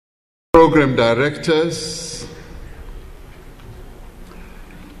Program directors,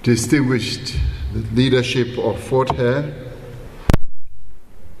 distinguished leadership of Fort Hare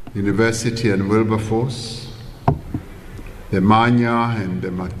University and Wilberforce, the Manya and the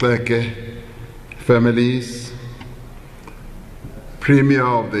Maxeke families, Premier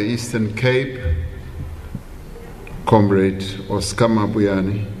of the Eastern Cape, Comrade Oscar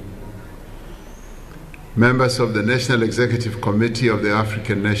Mabuyane, members of the National Executive Committee of the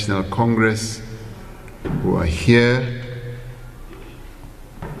African National Congress who are here,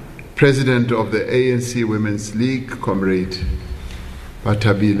 President of the ANC Women's League, Comrade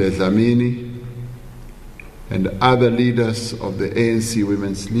Batabile Dlamini, and other leaders of the ANC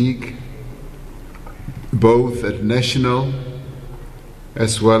Women's League, both at national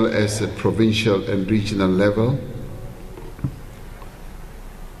as well as at provincial and regional level,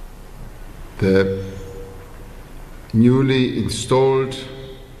 the newly installed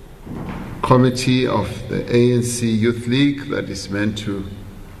committee of the ANC Youth League that is meant to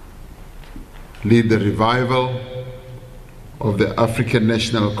lead the revival of the African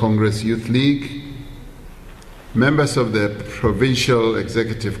National Congress Youth League, members of the Provincial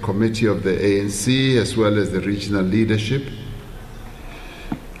Executive Committee of the ANC as well as the regional leadership,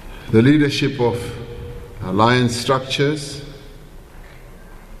 the leadership of alliance structures,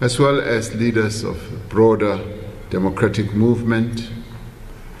 as well as leaders of broader democratic movement,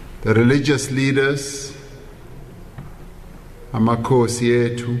 the religious leaders,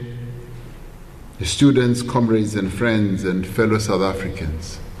 Amakosi Etu, the students, comrades and friends and fellow South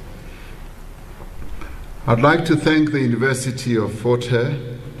Africans. I'd like to thank the University of Fort Hare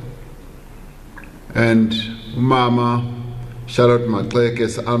and Umama Charlotte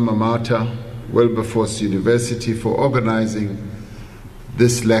Maxeke's alma mater, Wilberforce University, for organizing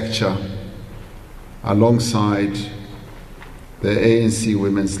this lecture alongside the ANC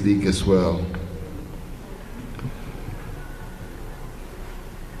Women's League as well.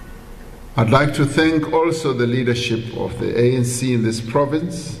 I'd like to thank also the leadership of the ANC in this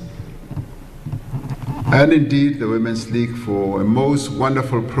province and indeed the Women's League for a most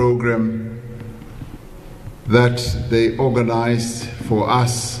wonderful program that they organized for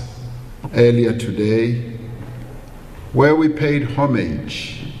us earlier today, where we paid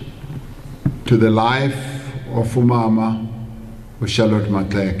homage to the life of Umama Charlotte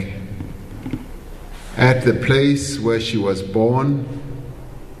Maxeke at the place where she was born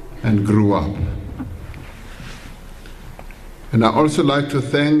and grew up. And I also like to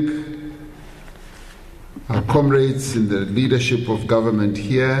thank our comrades in the leadership of government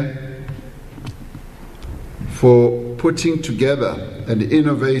here for putting together an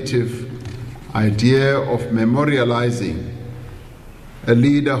innovative idea of memorializing a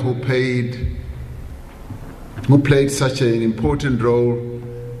leader who played such an important role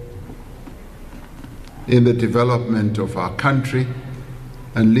in the development of our country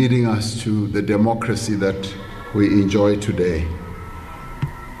and leading us to the democracy that we enjoy today.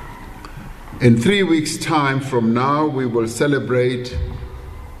 In 3 weeks' time from now, we will celebrate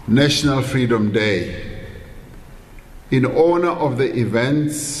National Freedom Day in honor of the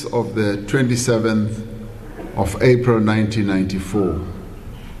events of the 27th of April 1994.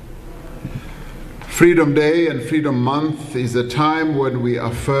 Freedom Day and Freedom Month is a time when we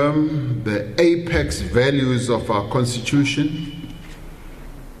affirm the apex values of our Constitution,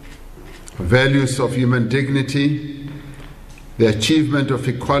 values of human dignity, the achievement of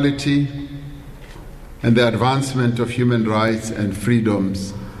equality, and the advancement of human rights and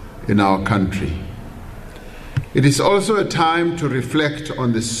freedoms in our country. It is also a time to reflect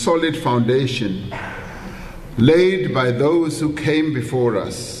on the solid foundation laid by those who came before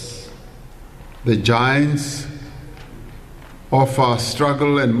us, the giants of our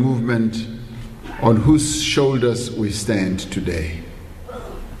struggle and movement on whose shoulders we stand today.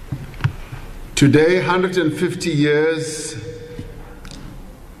 Today, 150 years,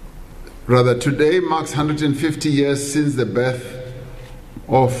 today marks 150 years since the birth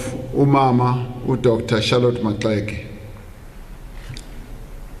of Umama, Dr. Charlotte Maxeke.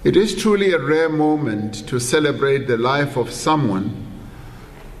 It is truly a rare moment to celebrate the life of someone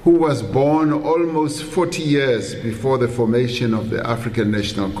who was born almost 40 years before the formation of the African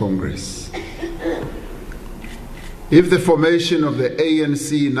National Congress. If the formation of the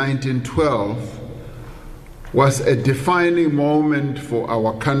ANC in 1912 was a defining moment for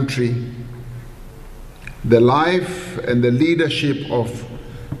our country, the life and the leadership of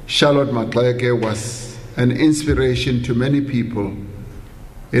Charlotte Maxeke was an inspiration to many people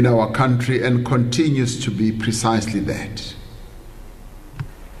in our country and continues to be precisely that.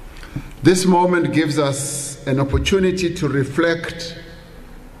 This moment gives us an opportunity to reflect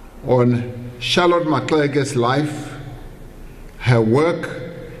on Charlotte Maxeke's life, her work,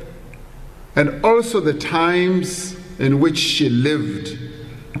 and also the times in which she lived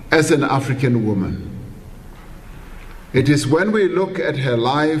as an African woman. It is when we look at her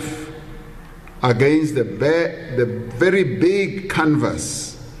life against the very big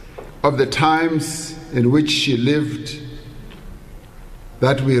canvas of the times in which she lived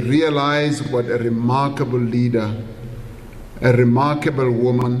that we realize what a remarkable leader, a remarkable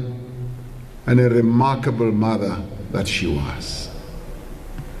woman, and a remarkable mother that she was.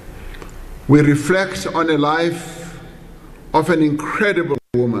 We reflect on a life of an incredible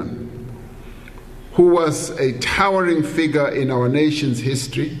woman who was a towering figure in our nation's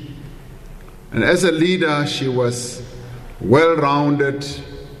history. And as a leader, she was well-rounded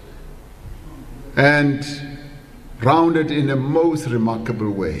and rounded in a most remarkable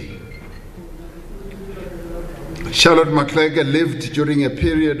way. Charlotte Maxeke lived during a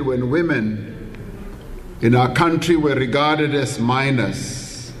period when women in our country were regarded as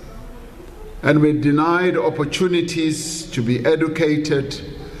minors and were denied opportunities to be educated,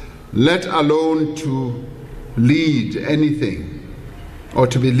 let alone to lead anything or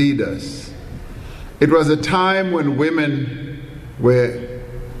to be leaders. It was a time when women were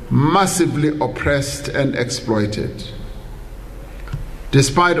massively oppressed and exploited.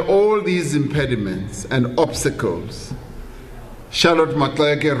 Despite all these impediments and obstacles, Charlotte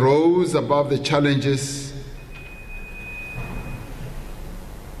Maxeke rose above the challenges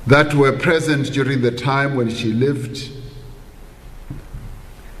that were present during the time when she lived.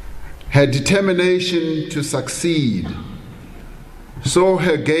 Her determination to succeed saw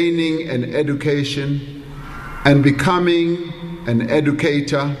her gaining an education and becoming an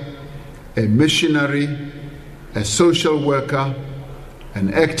educator, a missionary, a social worker,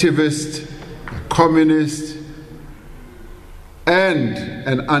 an activist, a communist, and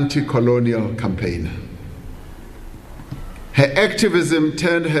an anti-colonial campaigner. Her activism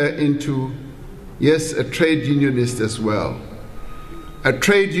turned her into, yes, a trade unionist as well. A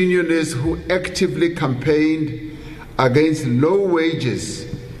trade unionist who actively campaigned against low wages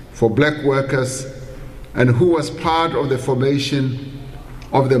for black workers and who was part of the formation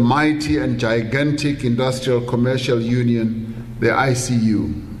of the mighty and gigantic Industrial Commercial Union, the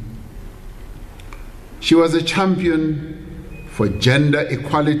ICU. She was a champion for gender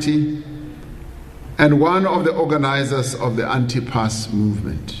equality and one of the organizers of the anti-pass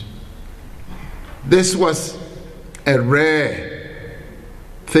movement. This was a rare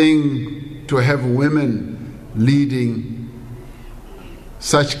thing to have women leading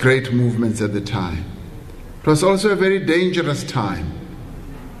such great movements at the time. It was also a very dangerous time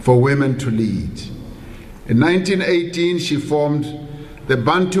for women to lead. In 1918, she formed the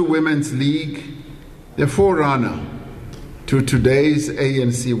Bantu Women's League, the forerunner to today's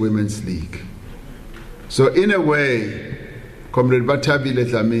ANC Women's League. So in a way, Comrade Batabile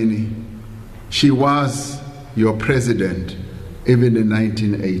Dlamini, she was your president even in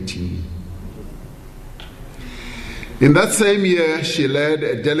 1918. In that same year, she led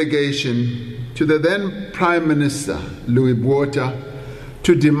a delegation to the then Prime Minister, Louis Botha,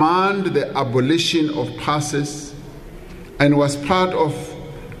 to demand the abolition of passes and was part of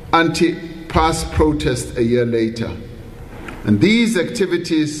anti-pass protests a year later. And these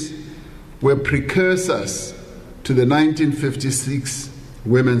activities were precursors to the 1956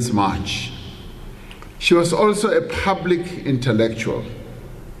 Women's March. She was also a public intellectual.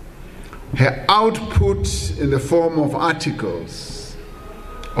 Her output in the form of articles,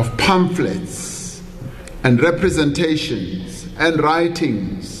 of pamphlets, and representations and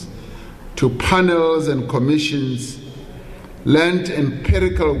writings to panels and commissions lent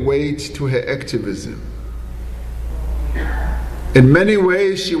empirical weight to her activism. In many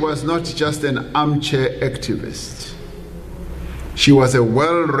ways, she was not just an armchair activist. She was a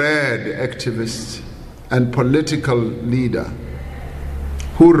well-read activist and political leader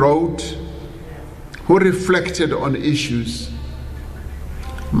who wrote, who reflected on issues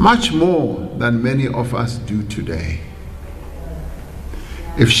much more than many of us do today.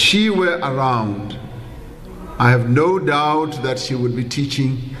 If she were around, I have no doubt that she would be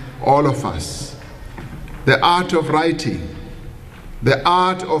teaching all of us the art of writing, the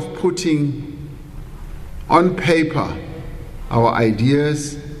art of putting on paper our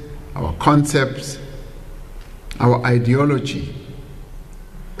ideas, our concepts, our ideology,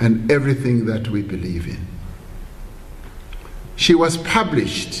 and everything that we believe in. She was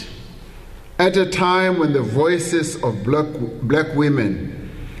published at a time when the voices of black women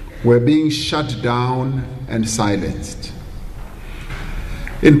were being shut down and silenced.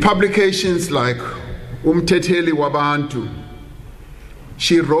 In publications like Umthetheli Wabantu,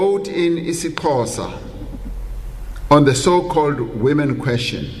 she wrote in isiXhosa on the so-called women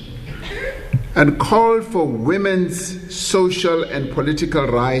question and called for women's social and political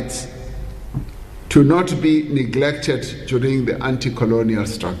rights to not be neglected during the anti-colonial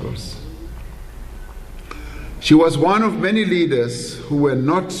struggles. She was one of many leaders who were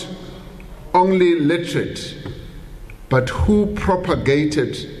not only literate, but who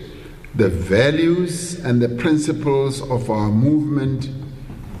propagated the values and the principles of our movement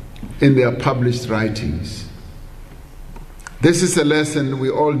in their published writings. This is a lesson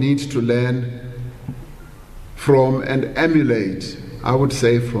we all need to learn from and emulate, I would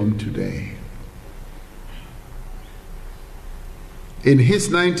say, from today. In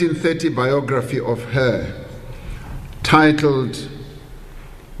his 1930 biography of Hare, titled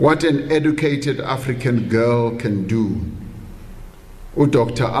 "What an Educated African Girl Can Do,"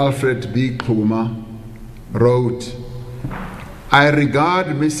 Dr. Alfred B. Xuma wrote, "I regard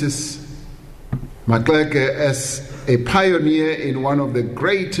Mrs. Maxeke as a pioneer in one of the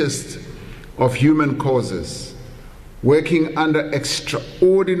greatest of human causes, working under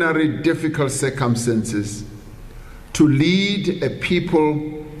extraordinary difficult circumstances to lead a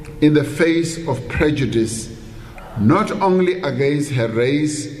people in the face of prejudice, not only against her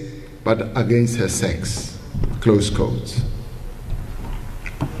race, but against her sex." Close quotes.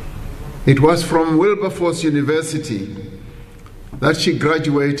 It was from Wilberforce University that she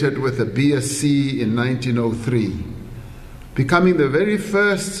graduated with a BSc in 1903, becoming the very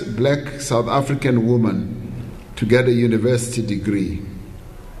first black South African woman to get a university degree.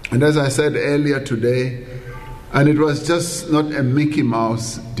 And as I said earlier today, and it was just not a Mickey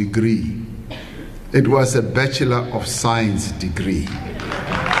Mouse degree, it was a Bachelor of Science degree,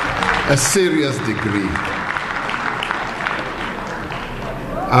 a serious degree.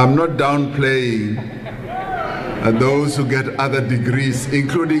 I'm not downplaying those who get other degrees,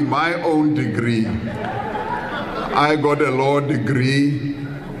 including my own degree. I got a law degree,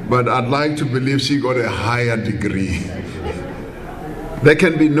 but I'd like to believe she got a higher degree. There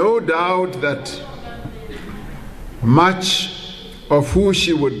can be no doubt that much of who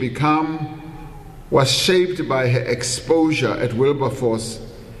she would become was shaped by her exposure at Wilberforce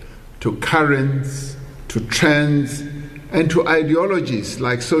to currents, to trends, and to ideologies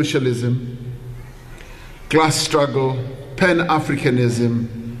like socialism, class struggle, Pan-Africanism,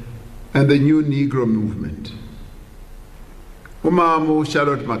 and the new Negro movement. Umamu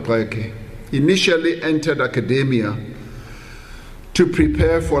Charlotte Maxeke initially entered academia to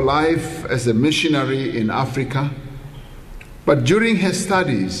prepare for life as a missionary in Africa, but during her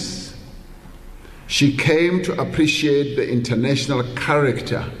studies, she came to appreciate the international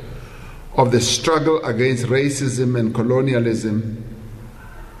character of the struggle against racism and colonialism,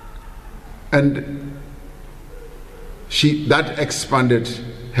 and that expanded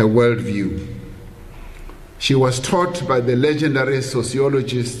her worldview. She was taught by the legendary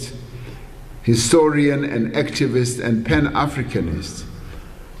sociologist, historian and activist and Pan-Africanist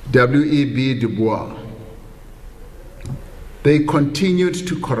W.E.B. Du Bois. They continued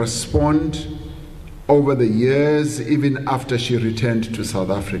to correspond over the years, even after she returned to South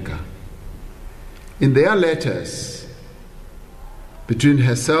Africa. In their letters, between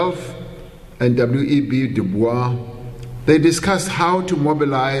herself and W.E.B. Du Bois, they discussed how to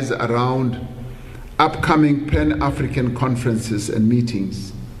mobilize around upcoming Pan-African conferences and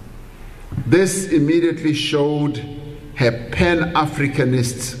meetings. This immediately showed her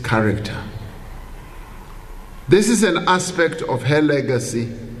Pan-Africanist character. This is an aspect of her legacy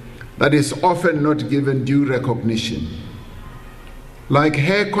that is often not given due recognition. Like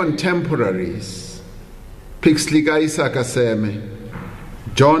her contemporaries, Pixley Isaka Seme,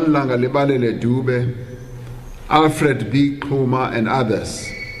 John Langalibalele Dube, Alfred B. Xuma, and others,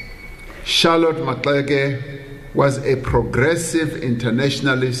 Charlotte Maxeke was a progressive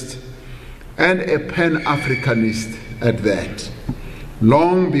internationalist and a Pan-Africanist at that,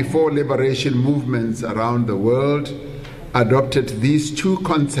 long before liberation movements around the world adopted these two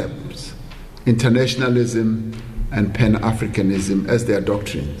concepts, internationalism and Pan-Africanism, as their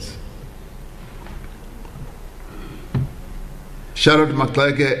doctrines. Charlotte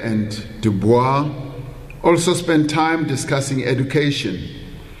Maxeke and Du Bois also spent time discussing education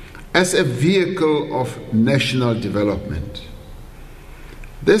as a vehicle of national development.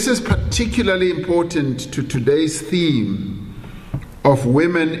 This is particularly important to today's theme of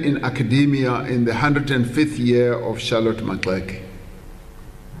women in academia in the 105th year of Charlotte Maxeke.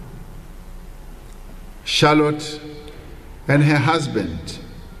 Charlotte and her husband,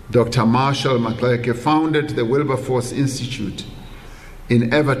 Dr. Marshall Maxeke, founded the Wilberforce Institute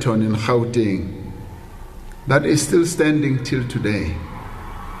in Everton in Gauteng that is still standing till today.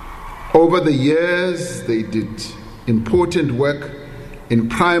 Over the years, they did important work in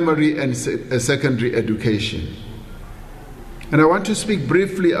primary and secondary education. And I want to speak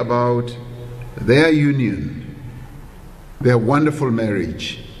briefly about their union, their wonderful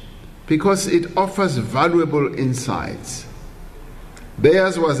marriage, because it offers valuable insights.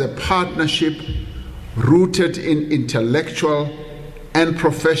 Theirs was a partnership rooted in intellectual and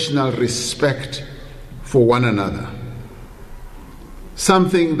professional respect for one another,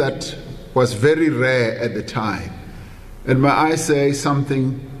 something that was very rare at the time. And may I say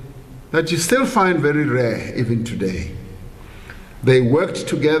something that you still find very rare even today. They worked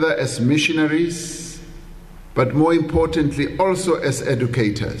together as missionaries, but more importantly also as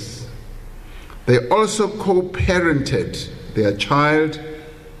educators. They also co-parented their child,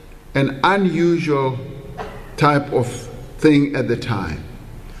 an unusual type of thing at the time.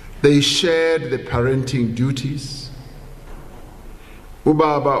 They shared the parenting duties.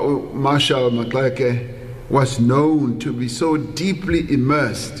 Ubaba Marshall Maxeke was known to be so deeply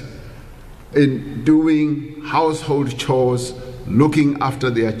immersed in doing household chores, looking after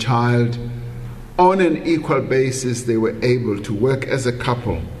their child. On an equal basis, they were able to work as a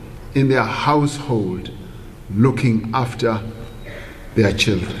couple in their household, looking after their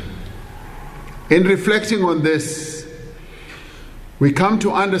children. In reflecting on this, we come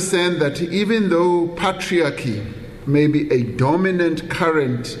to understand that even though patriarchy may be a dominant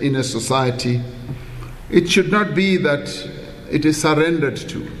current in a society, it should not be that it is surrendered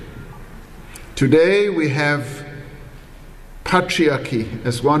to. Today we have patriarchy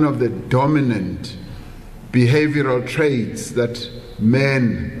as one of the dominant behavioral traits that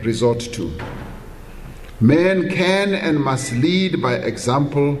men resort to. Men can and must lead by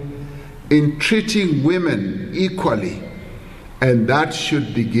example in treating women equally, and that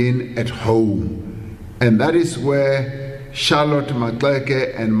should begin at home. And that is where Charlotte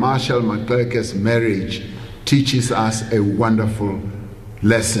Maxeke and Marshall Maxeke's marriage teaches us a wonderful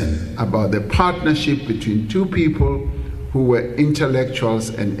lesson about the partnership between two people who were intellectuals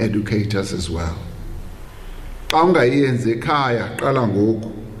and educators as well. Ungayenzi ekhaya qala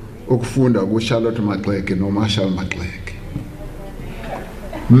ngoku ukufunda kuCharlotte Maxeke no Marshall Maxeke.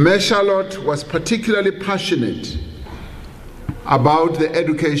 Charlotte was particularly passionate about the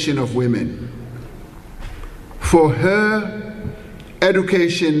education of women. For her,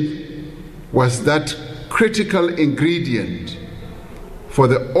 education was that critical ingredient for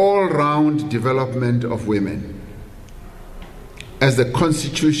the all-round development of women. As the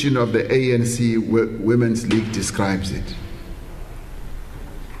constitution of the ANC Women's League describes it.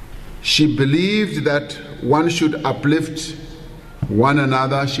 She believed that one should uplift one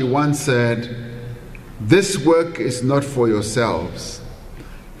another. She once said, "This work is not for yourselves.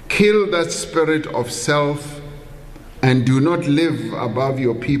 Kill that spirit of self and do not live above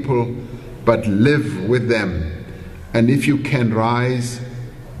your people, but live with them. And if you can rise,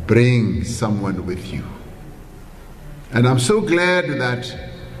 bring someone with you." And I'm so glad that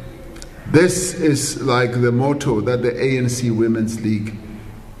this is like the motto that the ANC Women's League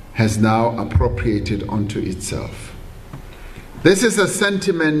has now appropriated onto itself. This is a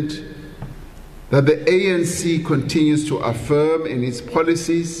sentiment that the ANC continues to affirm in its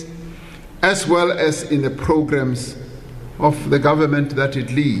policies as well as in the programs of the government that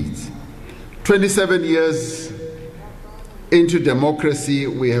it leads. 27 years into democracy,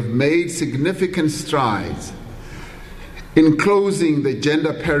 we have made significant strides in closing the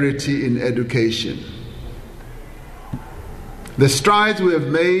gender parity in education. The strides we have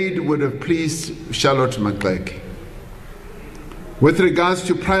made would have pleased Charlotte Maxeke. With regards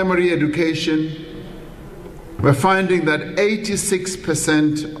to primary education, we're finding that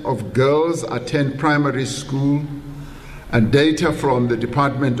 86% of girls attend primary school, and data from the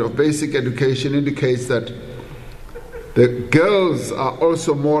Department of Basic Education indicates that the girls are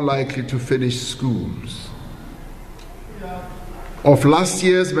also more likely to finish schools. Of last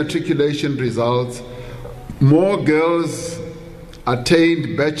year's matriculation results, more girls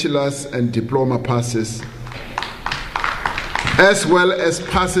attained bachelor's and diploma passes, as well as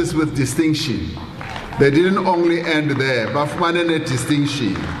passes with distinction. They didn't only end there, but a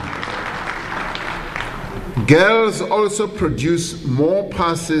distinction. Girls also produce more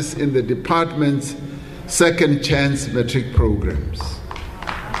passes in the department's second chance matric programs.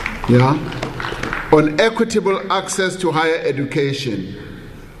 On equitable access to higher education,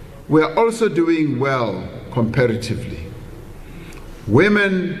 we are also doing well comparatively.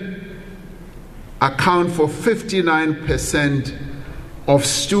 Women account for 59% of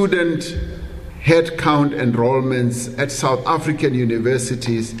student headcount enrollments at South African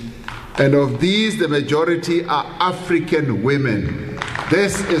universities, and of these, the majority are African women.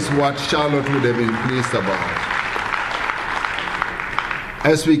 This is what Charlotte would have been pleased about.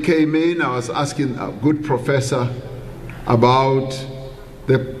 As we came in, I was asking a good professor about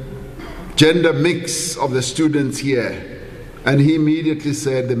the gender mix of the students here. And he immediately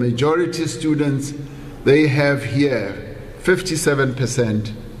said the majority students they have here,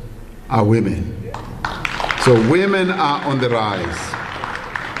 57% are women. So women are on the rise.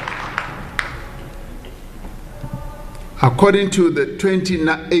 According to the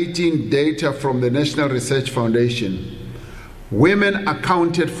 2018 data from the National Research Foundation, women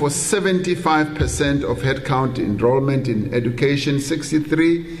accounted for 75% of headcount enrollment in education,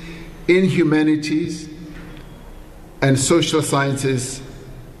 63% in humanities and social sciences,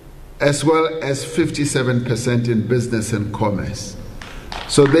 as well as 57% in business and commerce.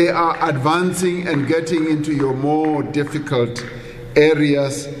 So they are advancing and getting into your more difficult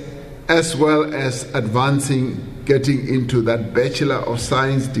areas, as well as advancing, getting into that Bachelor of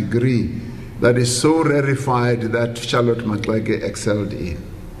Science degree that is so rarefied that Charlotte Maxeke excelled in.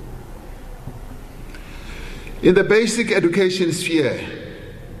 In the basic education sphere,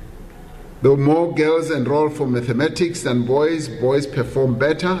 though more girls enroll for mathematics than boys, boys perform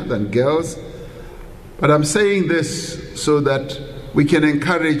better than girls. But I'm saying this so that we can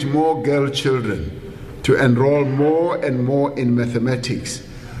encourage more girl children to enroll more and more in mathematics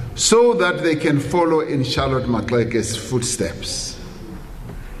so that they can follow in Charlotte Maxeke's footsteps.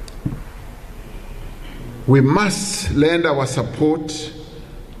 We must lend our support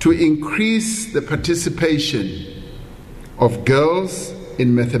to increase the participation of girls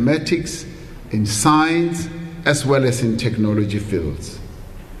in mathematics, in science, as well as in technology fields.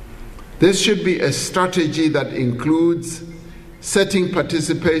 This should be a strategy that includes setting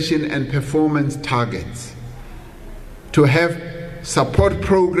participation and performance targets, to have support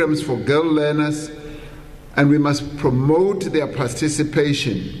programs for girl learners, and we must promote their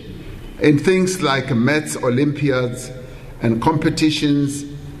participation in things like maths Olympiads and competitions,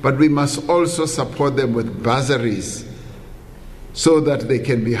 but we must also support them with bursaries so that they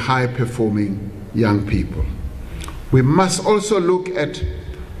can be high-performing young people. We must also look at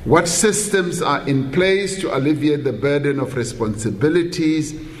what systems are in place to alleviate the burden of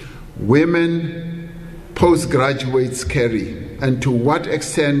responsibilities women postgraduates carry, and to what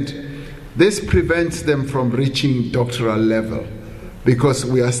extent this prevents them from reaching doctoral level, because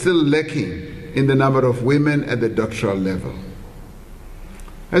we are still lacking in the number of women at the doctoral level.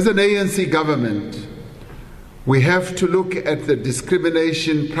 As an ANC government, we have to look at the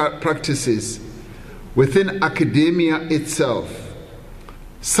discrimination practices within academia itself,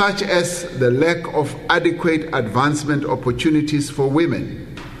 such as the lack of adequate advancement opportunities for women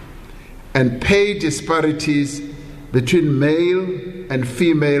and pay disparities between male and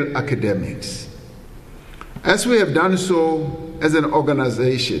female academics. As we have done so as an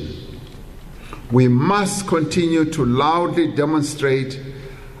organization, we must continue to loudly demonstrate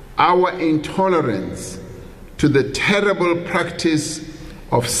our intolerance to the terrible practice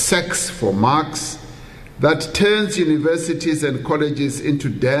of sex for marks that turns universities and colleges into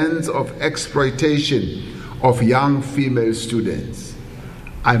dens of exploitation of young female students.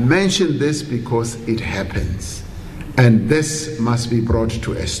 I mention this because it happens, and this must be brought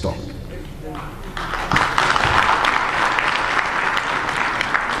to a stop.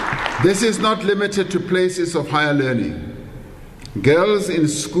 This is not limited to places of higher learning. Girls in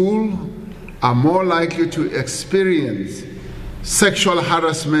school are more likely to experience sexual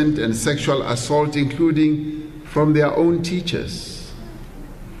harassment and sexual assault, including from their own teachers.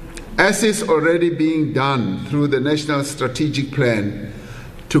 As is already being done through the National Strategic Plan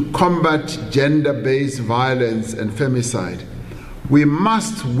to combat gender-based violence and femicide, we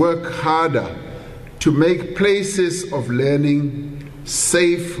must work harder to make places of learning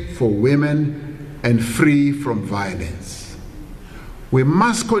safe for women and free from violence. We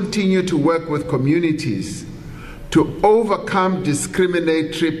must continue to work with communities to overcome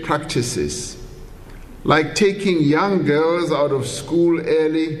discriminatory practices, like taking young girls out of school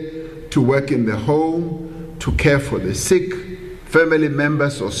early to work in the home, to care for the sick, family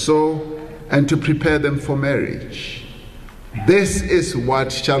members or so, and to prepare them for marriage. This is what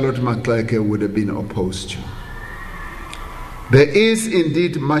Charlotte Maxeke would have been opposed to. There is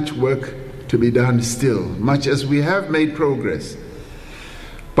indeed much work to be done still, much as we have made progress.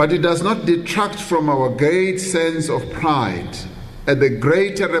 But it does not detract from our great sense of pride at the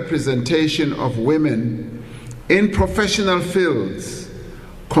greater representation of women in professional fields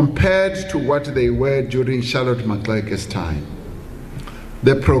compared to what they were during Charlotte Maxeke's time.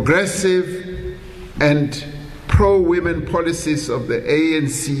 The progressive and pro-women policies of the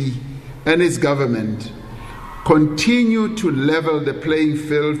ANC and its government continue to level the playing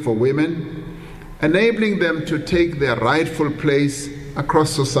field for women, enabling them to take their rightful place across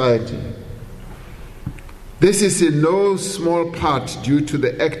society. This is in no small part due to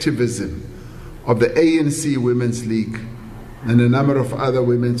the activism of the ANC Women's League and a number of other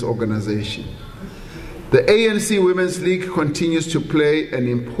women's organizations. The ANC Women's League continues to play an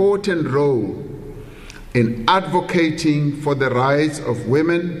important role in advocating for the rights of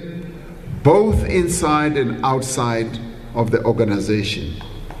women, both inside and outside of the organization.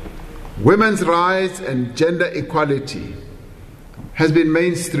 Women's rights and gender equality has been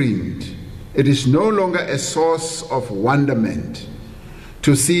mainstreamed. It is no longer a source of wonderment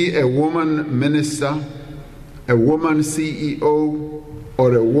to see a woman minister, a woman CEO,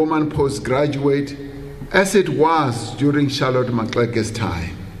 or a woman postgraduate, as it was during Charlotte Maxeke's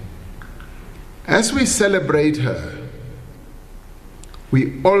time. As we celebrate her,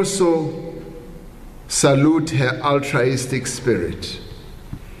 we also salute her altruistic spirit.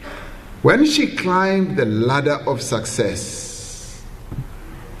 When she climbed the ladder of success,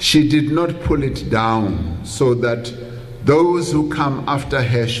 she did not pull it down so that those who come after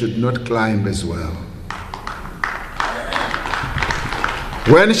her should not climb as well.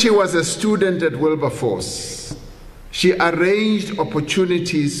 When she was a student at Wilberforce, she arranged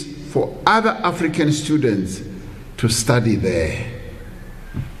opportunities for other African students to study there.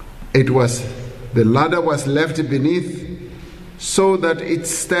 The ladder was left beneath so that its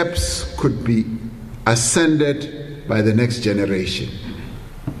steps could be ascended by the next generation.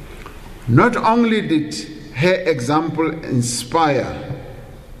 Not only did her example inspire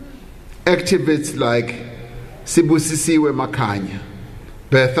activists like Sibusisiwe Makanya,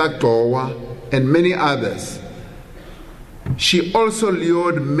 Bertha Gowa, and many others, she also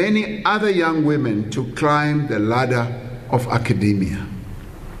lured many other young women to climb the ladder of academia.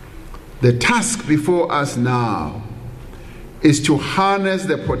 The task before us now is to harness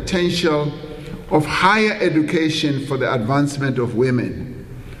the potential of higher education for the advancement of women,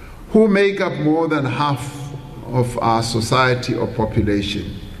 who make up more than half of our society or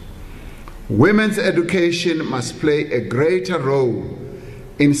population. Women's education must play a greater role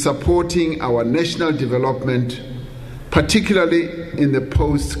in supporting our national development, particularly in the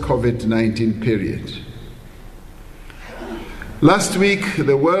post-COVID-19 period. Last week,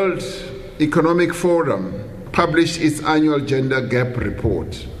 the World Economic Forum published its annual Gender Gap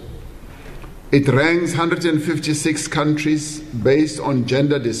Report. It ranks 156 countries based on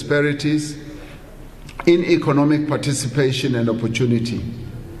gender disparities in economic participation and opportunity,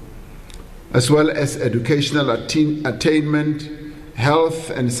 as well as educational attainment, health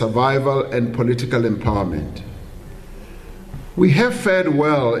and survival, and political empowerment. We have fared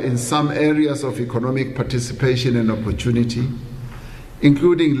well in some areas of economic participation and opportunity,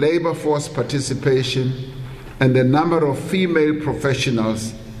 including labor force participation and the number of female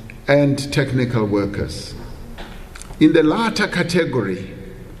professionals and technical workers. In the latter category,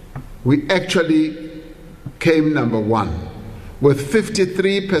 we actually came number one, with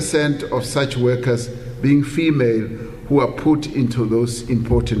 53% of such workers being female who are put into those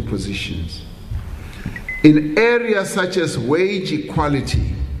important positions. In areas such as wage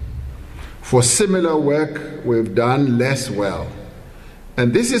equality, for similar work we've done less well.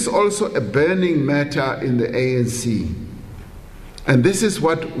 And this is also a burning matter in the ANC. And this is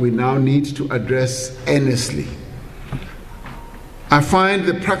what we now need to address earnestly. I find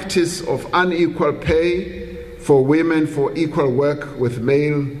the practice of unequal pay for women for equal work with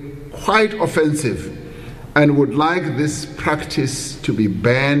male quite offensive, and would like this practice to be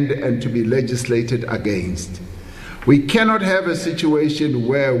banned and to be legislated against. We cannot have a situation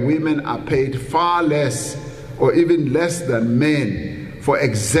where women are paid far less or even less than men for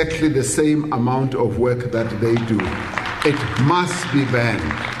exactly the same amount of work that they do. It must be banned.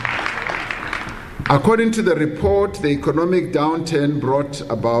 According to the report, the economic downturn brought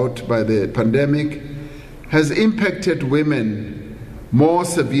about by the pandemic has impacted women more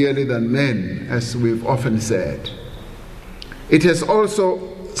severely than men, as we've often said. It has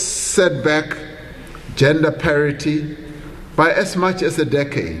also set back gender parity by as much as a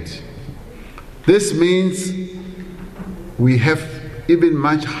decade. This means we have even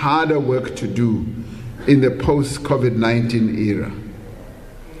much harder work to do in the post-COVID-19 era.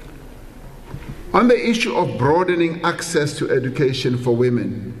 On the issue of broadening access to education for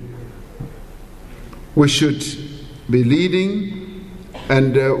women, we should be leading,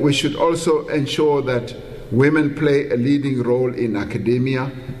 and we should also ensure that women play a leading role in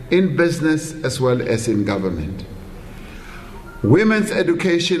academia, in business, as well as in government. Women's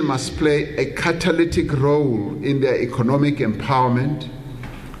education must play a catalytic role in their economic empowerment,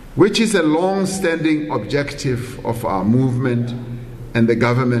 which is a long-standing objective of our movement and the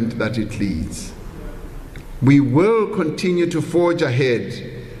government that it leads. We will continue to forge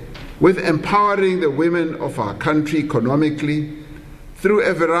ahead with empowering the women of our country economically through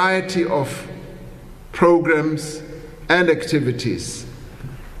a variety of programs and activities,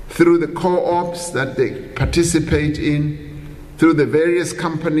 through the co-ops that they participate in, through the various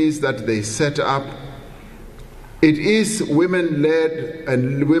companies that they set up. It is women-led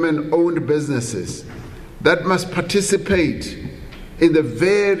and women-owned businesses that must participate in the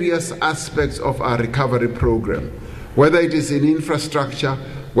various aspects of our recovery program, whether it is in infrastructure,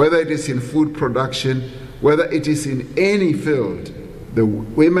 whether it is in food production, whether it is in any field. The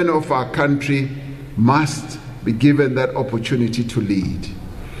women of our country must be given that opportunity to lead.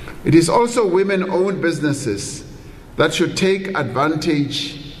 It is also women-owned businesses that should take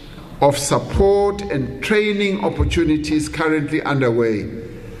advantage of support and training opportunities currently underway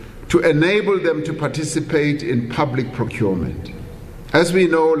to enable them to participate in public procurement. As we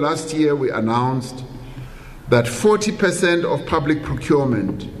know, last year we announced that 40% of public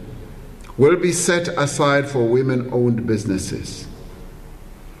procurement will be set aside for women-owned businesses.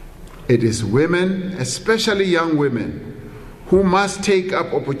 It is women, especially young women, who must take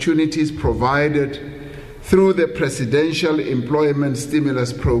up opportunities provided through the Presidential Employment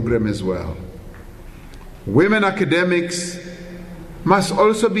Stimulus Program as well. Women academics must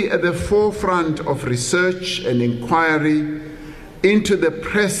also be at the forefront of research and inquiry into the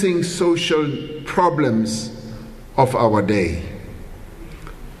pressing social problems of our day.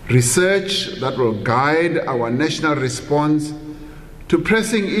 Research that will guide our national response to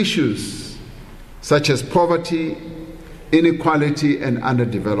pressing issues such as poverty, inequality, and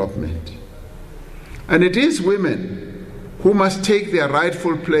underdevelopment. And it is women who must take their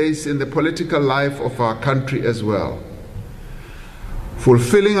rightful place in the political life of our country as well,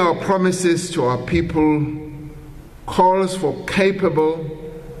 fulfilling our promises to our people calls for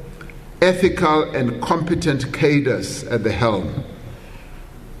capable, ethical, and competent cadres at the helm.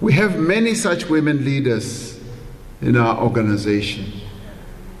 We have many such women leaders in our organization.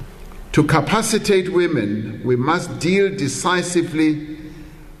 To capacitate women, we must deal decisively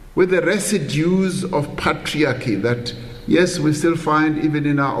with the residues of patriarchy that, yes, we still find even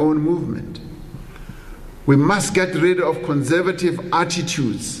in our own movement. We must get rid of conservative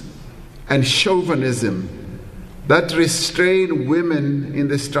attitudes and chauvinism that restrain women in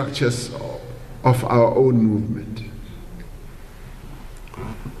the structures of our own movement.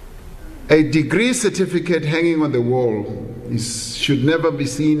 A degree certificate hanging on the wall should never be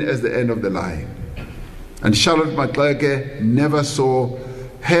seen as the end of the line. And Charlotte Maxeke never saw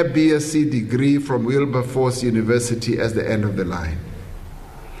her BSc degree from Wilberforce University as the end of the line.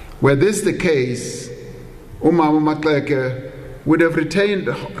 Were this the case, Umama Maxeke would have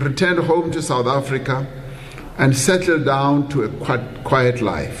returned home to South Africa and settled down to a quiet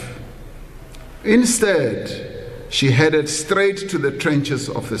life. Instead, she headed straight to the trenches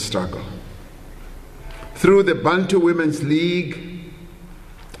of the struggle. Through the Bantu Women's League,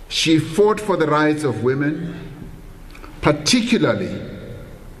 she fought for the rights of women, particularly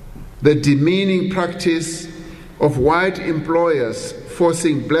the demeaning practice of white employers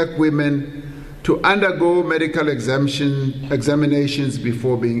forcing black women to undergo medical examinations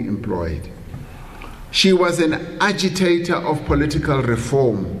before being employed. She was an agitator of political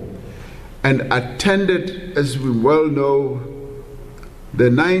reform and attended, as we well know, the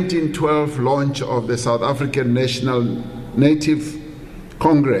 1912 launch of the South African National Native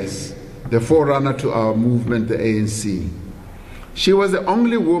Congress, the forerunner to our movement, the ANC. She was the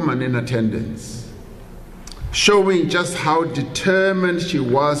only woman in attendance, showing just how determined she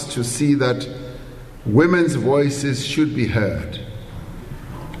was to see that women's voices should be heard.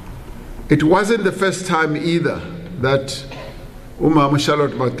 It wasn't the first time either that Umama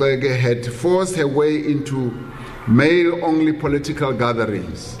Charlotte Maxeke had forced her way into male-only political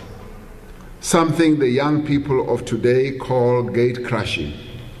gatherings, something the young people of today call gate crashing.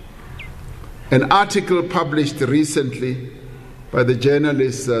 An article published recently by the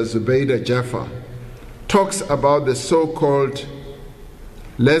journalist Zubaida Jaffa talks about the so-called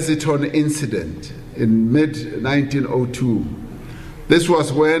Lesotho incident in mid-1902. This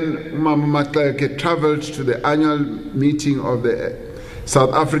was when Umama Maxeke traveled to the annual meeting of the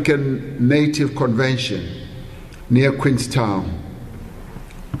South African Native Convention near Queenstown.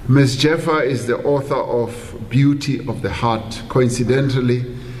 Ms. Jaffa is the author of Beauty of the Heart, coincidentally,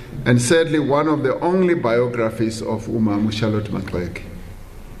 and sadly one of the only biographies of Umama Charlotte Maxeke.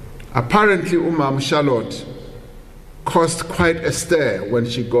 Apparently, Umama Charlotte caused quite a stir when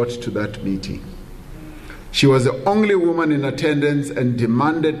she got to that meeting. She was the only woman in attendance and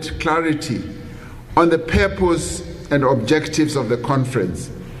demanded clarity on the purpose and objectives of the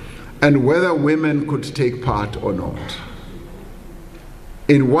conference and whether women could take part or not.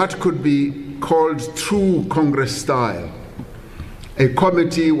 In what could be called true Congress style, a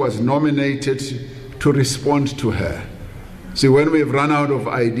committee was nominated to respond to her. See, when we've run out of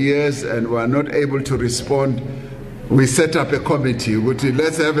ideas and we're not able to respond, we set up a committee.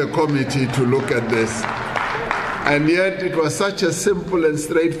 Let's have a committee to look at this. And yet it was such a simple and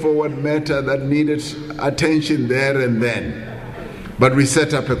straightforward matter that needed attention there and then. But we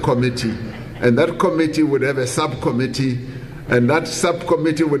set up a committee, and that committee would have a subcommittee, and that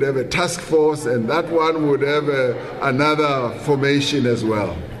subcommittee would have a task force, and that one would have another formation as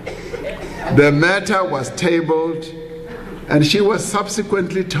well. The matter was tabled, and she was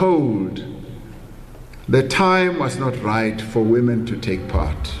subsequently told the time was not right for women to take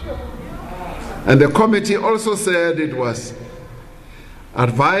part. And the committee also said it was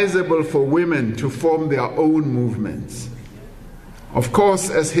advisable for women to form their own movements. Of course,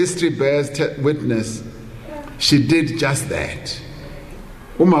 as history bears witness, she did just that.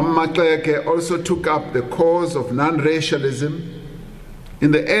 Umama Maxeke also took up the cause of non-racialism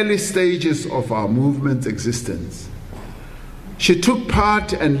in the early stages of our movement's existence. She took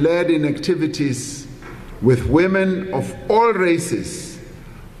part and led in activities with women of all races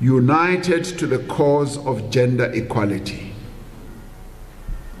united to the cause of gender equality.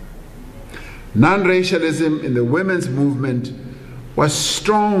 Non-racialism in the women's movement was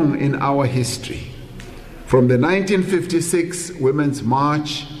strong in our history, from the 1956 Women's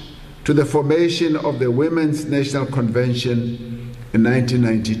March to the formation of the Women's National Convention in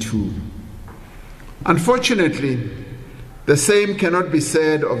 1992. Unfortunately, the same cannot be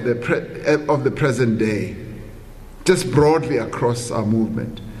said of the present day, just broadly across our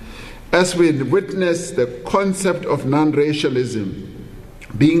movement, as we witness the concept of non-racialism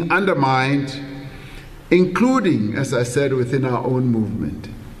being undermined, including, as I said, within our own movement.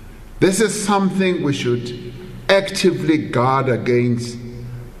 This is something we should actively guard against,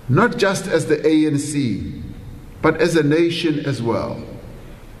 not just as the ANC, but as a nation as well.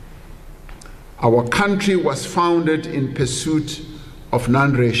 Our country was founded in pursuit of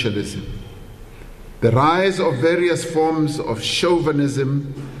non-racialism. The rise of various forms of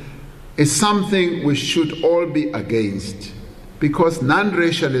chauvinism is something we should all be against, because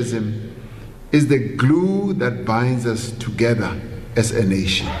non-racialism is the glue that binds us together as a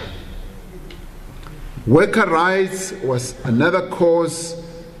nation. Worker rights was another cause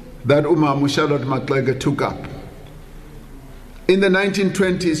that Charlotte Maxeke took up. In the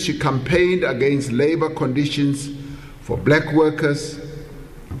 1920s, she campaigned against labor conditions for black workers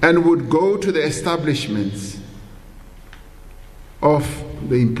and would go to the establishments of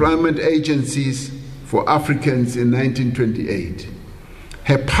the employment agencies for Africans in 1928.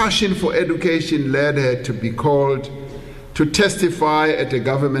 Her passion for education led her to be called to testify at a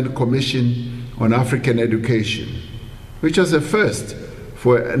government commission on African education, which was a first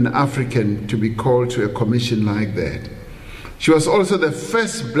for an African to be called to a commission like that. She was also the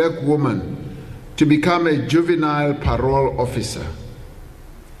first black woman to become a juvenile parole officer.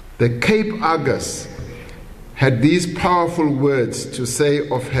 The Cape Argus had these powerful words to say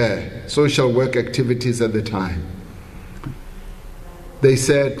of her social work activities at the time. They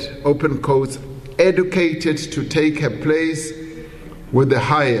said, open quotes, educated to take her place with the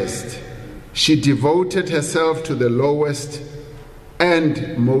highest, she devoted herself to the lowest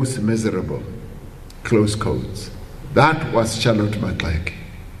and most miserable, close quotes. That was Charlotte Maxeke.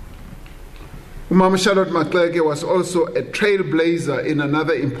 Charlotte Maxeke was also a trailblazer in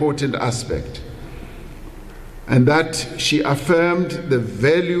another important aspect, and that she affirmed the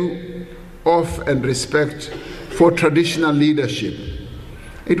value of and respect for traditional leadership.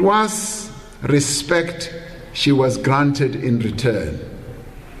 It was respect she was granted in return.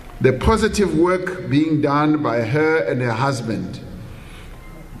 The positive work being done by her and her husband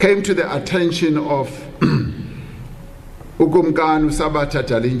came to the attention of Ukumkani Sabata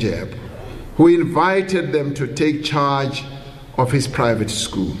Dalindyebo, who invited them to take charge of his private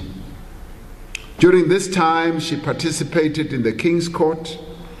school. During this time, she participated in the King's Court,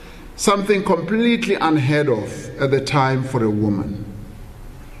 something completely unheard of at the time for a woman.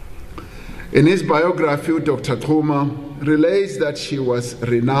 In his biography, Dr. Xuma relates that she was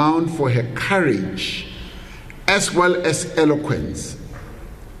renowned for her courage as well as eloquence,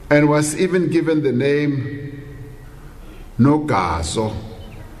 and was even given the name Nogazo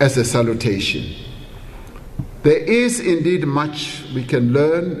as a salutation. There is indeed much we can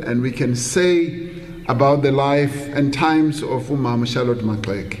learn and we can say about the life and times of Charlotte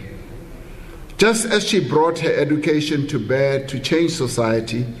Maxeke. Just as she brought her education to bear to change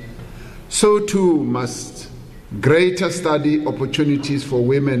society, so too must greater study opportunities for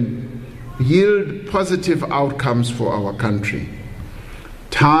women yield positive outcomes for our country.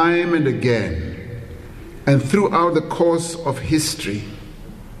 Time and again, and throughout the course of history,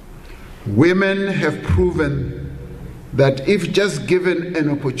 women have proven that if just given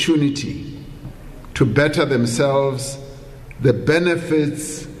an opportunity to better themselves, the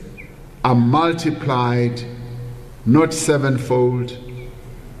benefits are multiplied, not sevenfold,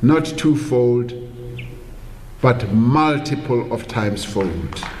 not twofold, but multiple of times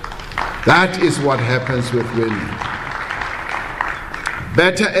fold. That is what happens with women.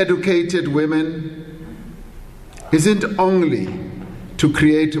 Better educated women isn't only to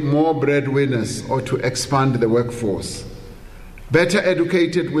create more breadwinners or to expand the workforce. Better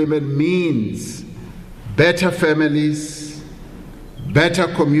educated women means better families, better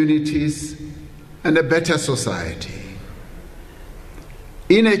communities, and a better society.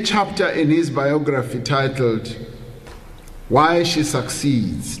 In a chapter in his biography titled Why She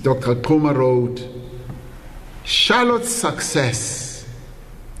Succeeds, Dr. Xuma wrote, Charlotte's success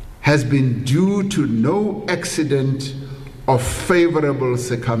has been due to no accident of favorable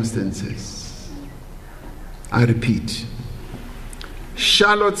circumstances. I repeat,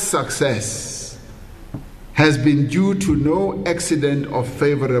 Charlotte's success has been due to no accident of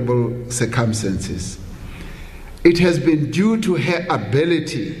favorable circumstances. It has been due to her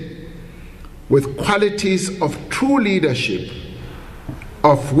ability with qualities of true leadership,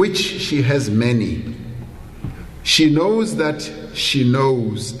 of which she has many. She knows that she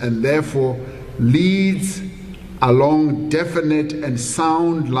knows, and therefore leads along definite and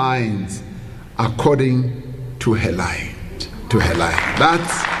sound lines according to her line.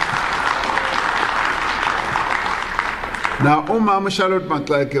 That's now Umama Charlotte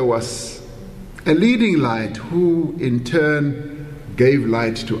Maxeke was a leading light who in turn gave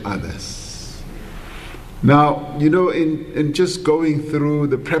light to others. Now, you know, in just going through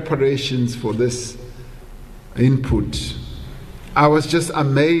the preparations for this input, I was just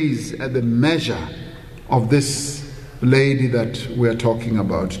amazed at the measure of this lady that we're talking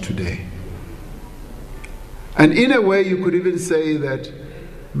about today. And in a way, you could even say that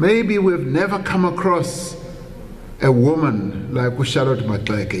maybe we've never come across a woman like Charlotte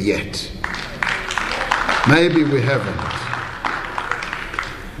Maxeke yet. Maybe we haven't.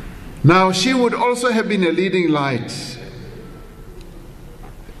 Now, she would also have been a leading light,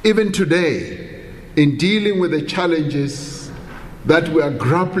 even today, in dealing with the challenges that we are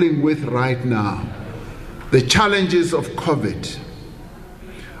grappling with right now. The challenges of COVID,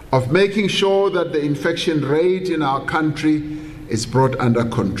 of making sure that the infection rate in our country is brought under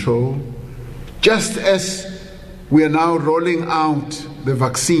control, just as we are now rolling out the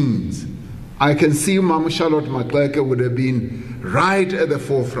vaccines. I can see Mama Charlotte Maxeke would have been right at the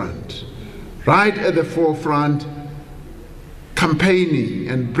forefront, campaigning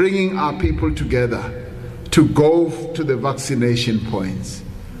and bringing our people together to go to the vaccination points.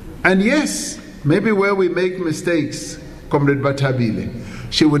 And yes, maybe where we make mistakes, Comrade Batabile,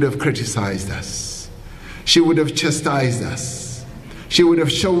 she would have criticized us. She would have chastised us. She would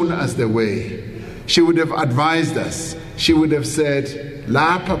have shown us the way. She would have advised us. She would have said,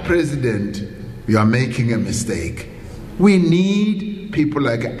 Lapa President, you are making a mistake. We need people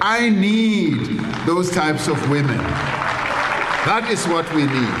like her. I need those types of women. That is what we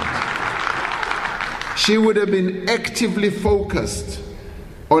need. She would have been actively focused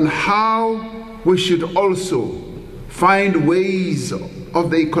on how we should also find ways of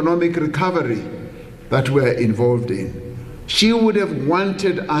the economic recovery that we're involved in. She would have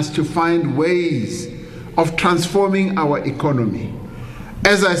wanted us to find ways of transforming our economy.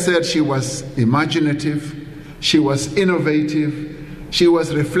 As I said, she was imaginative, she was innovative, she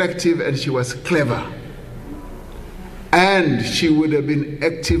was reflective, and she was clever. And she would have been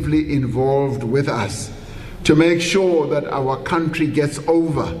actively involved with us to make sure that our country gets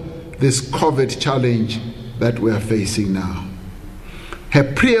over this COVID challenge that we are facing now. Her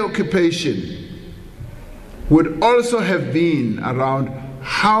preoccupation would also have been around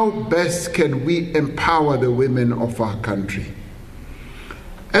how best can we empower the women of our country.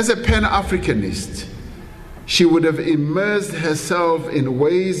 As a Pan-Africanist, she would have immersed herself in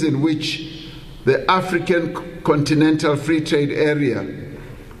ways in which the African Continental Free Trade Area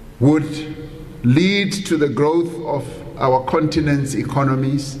would lead to the growth of our continent's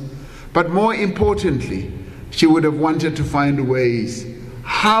economies. But more importantly, she would have wanted to find ways.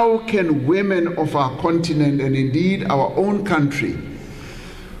 How can women of our continent and indeed our own country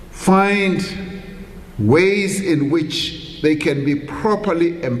find ways in which they can be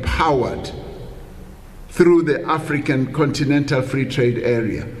properly empowered through the African Continental Free Trade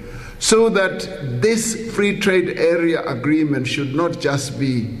Area, so that this free trade area agreement should not just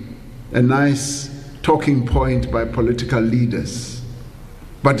be a nice talking point by political leaders,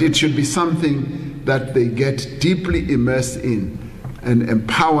 but it should be something that they get deeply immersed in and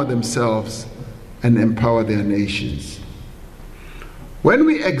empower themselves and empower their nations. When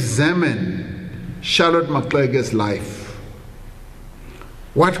we examine Charlotte Maxeke's life,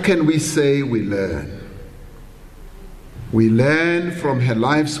 what can we say we learn? We learn from her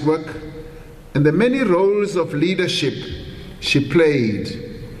life's work and the many roles of leadership she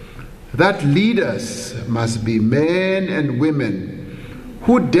played that leaders must be men and women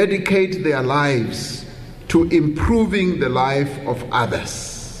who dedicate their lives to improving the life of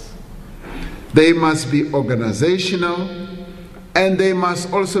others. They must be organizational, and they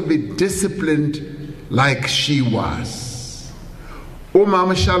must also be disciplined like she was.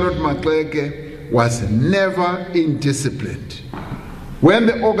 Umama Charlotte Maxeke was never indisciplined. When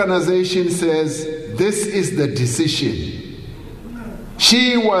the organization says, this is the decision,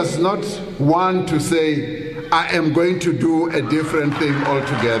 she was not one to say, I am going to do a different thing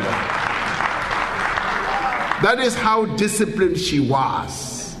altogether. That is how disciplined she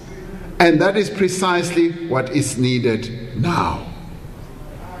was. And that is precisely what is needed now.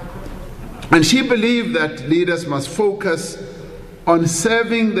 And she believed that leaders must focus on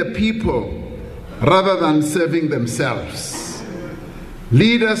serving the people rather than serving themselves.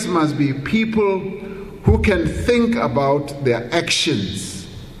 Leaders must be people who can think about their actions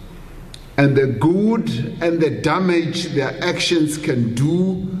and the good and the damage their actions can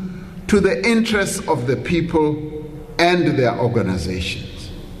do to the interests of the people and their organizations.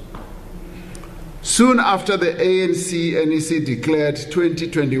 Soon after the ANC-NEC declared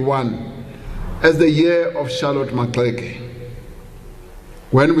 2021 as the year of Charlotte Maxeke,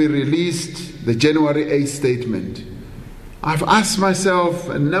 when we released the January 8th statement, I've asked myself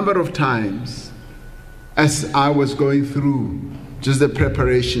a number of times as I was going through just the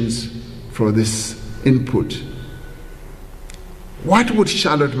preparations for this input, what would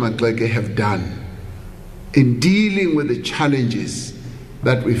Charlotte Maxeke have done in dealing with the challenges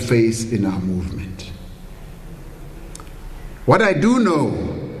that we face in our movement? What I do know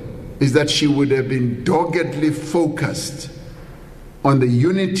is that she would have been doggedly focused on the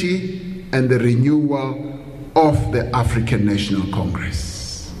unity and the renewal of the African National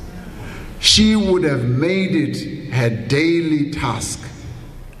Congress. She would have made it her daily task.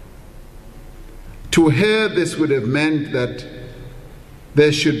 To her, this would have meant that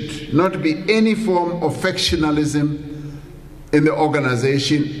there should not be any form of factionalism in the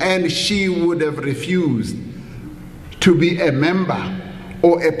organization, and she would have refused to be a member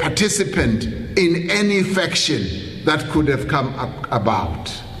or a participant in any faction that could have come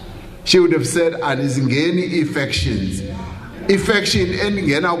about. She would have said, "Anizingeni factions. Faction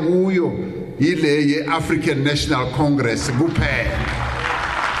engena kuyo yile African National Congress kuphela."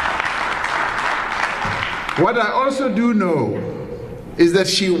 What I also do know is that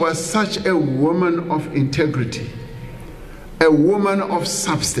she was such a woman of integrity, a woman of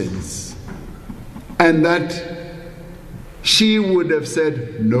substance, and that she would have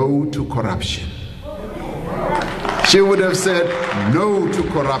said no to corruption. She would have said no to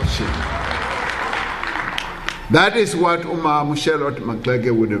corruption. That is what Charlotte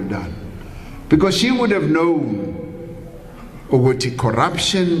Maxeke would have done. Because she would have known ukuthi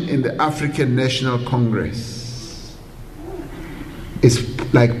corruption in the African National Congress is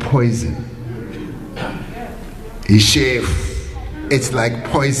like poison. It's like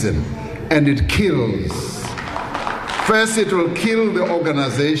poison, and it kills. First it will kill the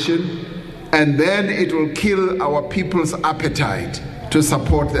organization, and then it will kill our people's appetite to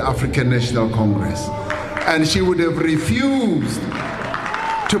support the African National Congress. And she would have refused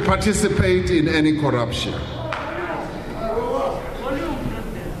to participate in any corruption.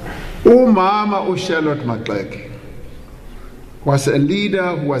 Umama Charlotte Maxeke was a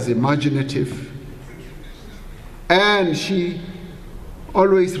leader who was imaginative, and she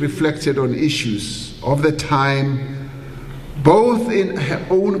always reflected on issues of the time, both in her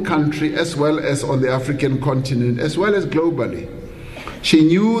own country as well as on the African continent, as well as globally. She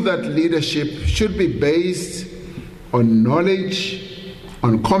knew that leadership should be based on knowledge,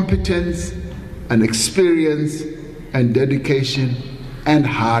 on competence, and experience, and dedication, and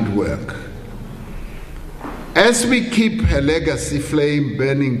hard work. As we keep her legacy flame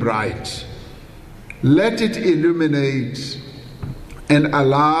burning bright, let it illuminate and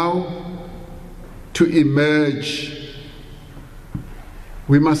allow to emerge.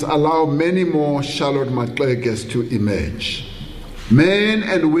 We must allow many more Charlotte Maxekes to emerge. Men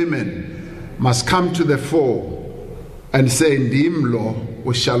and women must come to the fore and say, Ndimlo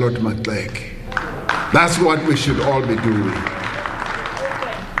or Charlotte Maxeke. That's what we should all be doing.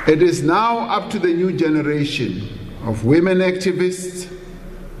 It is now up to the new generation of women activists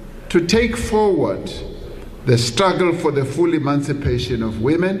to take forward the struggle for the full emancipation of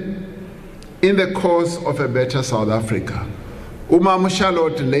women in the cause of a better South Africa. Umama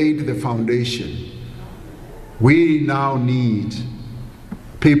Charlotte laid the foundation. We now need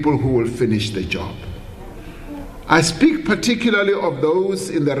people who will finish the job. I speak particularly of those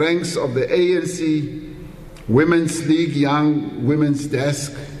in the ranks of the ANC Women's League Young Women's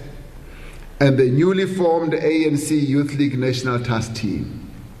Desk and the newly formed ANC Youth League National Task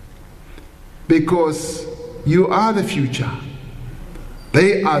Team. Because you are the future.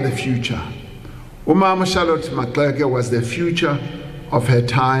 They are the future. Umama Charlotte Maxeke was the future of her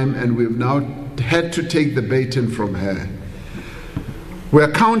time, and we've now had to take the baton from her.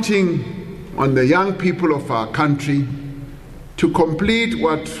 We're counting on the young people of our country to complete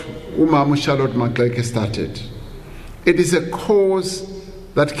what Umama Charlotte Maxeke started. It is a cause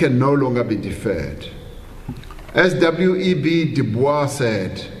that can no longer be deferred. As W.E.B. Du Bois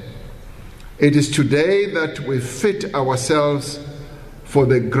said, it is today that we fit ourselves for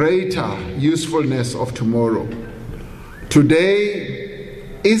the greater usefulness of tomorrow. Today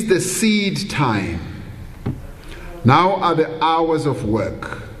is the seed time. Now are the hours of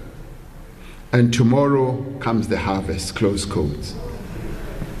work, and tomorrow comes the harvest, close quotes.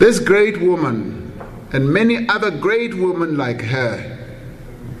 This great woman and many other great women like her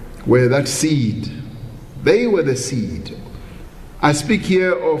were that seed. They were the seed. I speak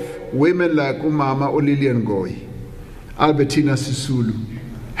here of women like Umama Olilian Ngoyi, Albertina Sisulu,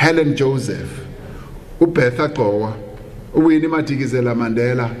 Helen Joseph, Ubetha Qowa, Winnie Madikizela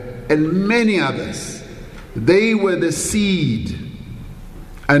Mandela, and many others. They were the seed,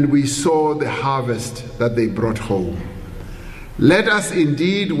 and we saw the harvest that they brought home. Let us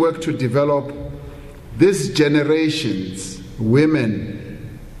indeed work to develop this generation's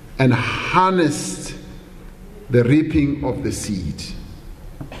women and harness the reaping of the seed.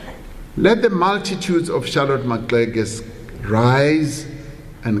 Let the multitudes of Charlotte Maxekes rise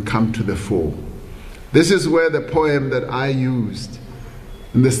and come to the fore. This is where the poem that I used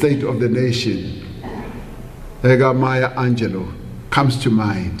in the State of the Nation, Ega Maya Angelou, comes to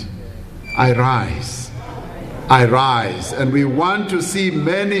mind. I rise, and we want to see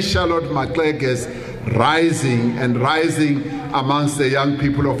many Charlotte Maxekes rising and rising amongst the young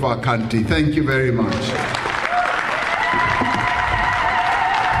people of our country. Thank you very much.